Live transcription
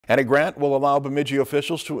And a grant will allow Bemidji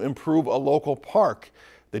officials to improve a local park.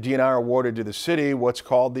 The DNR awarded to the city what's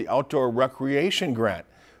called the Outdoor Recreation Grant.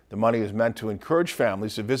 The money is meant to encourage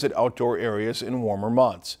families to visit outdoor areas in warmer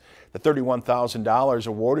months. The $31,000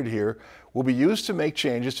 awarded here will be used to make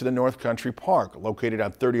changes to the North Country Park, located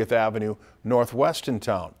on 30th Avenue Northwest in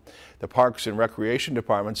town. The Parks and Recreation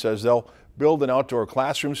Department says they'll build an outdoor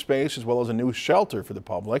classroom space as well as a new shelter for the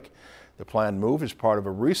public. The planned move is part of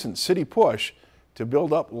a recent city push to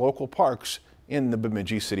build up local parks in the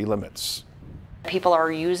Bemidji city limits. People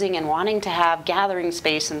are using and wanting to have gathering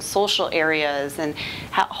space and social areas and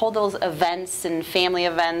hold those events and family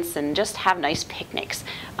events and just have nice picnics.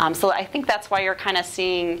 So I think that's why you're kind of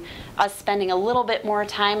seeing us spending a little bit more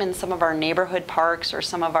time in some of our neighborhood parks or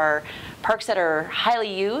some of our parks that are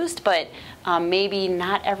highly used, but maybe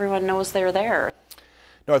not everyone knows they're there.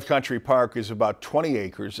 North Country Park is about 20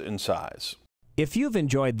 acres in size. If you've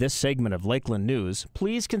enjoyed this segment of Lakeland News,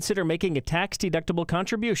 please consider making a tax-deductible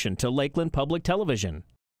contribution to Lakeland Public Television.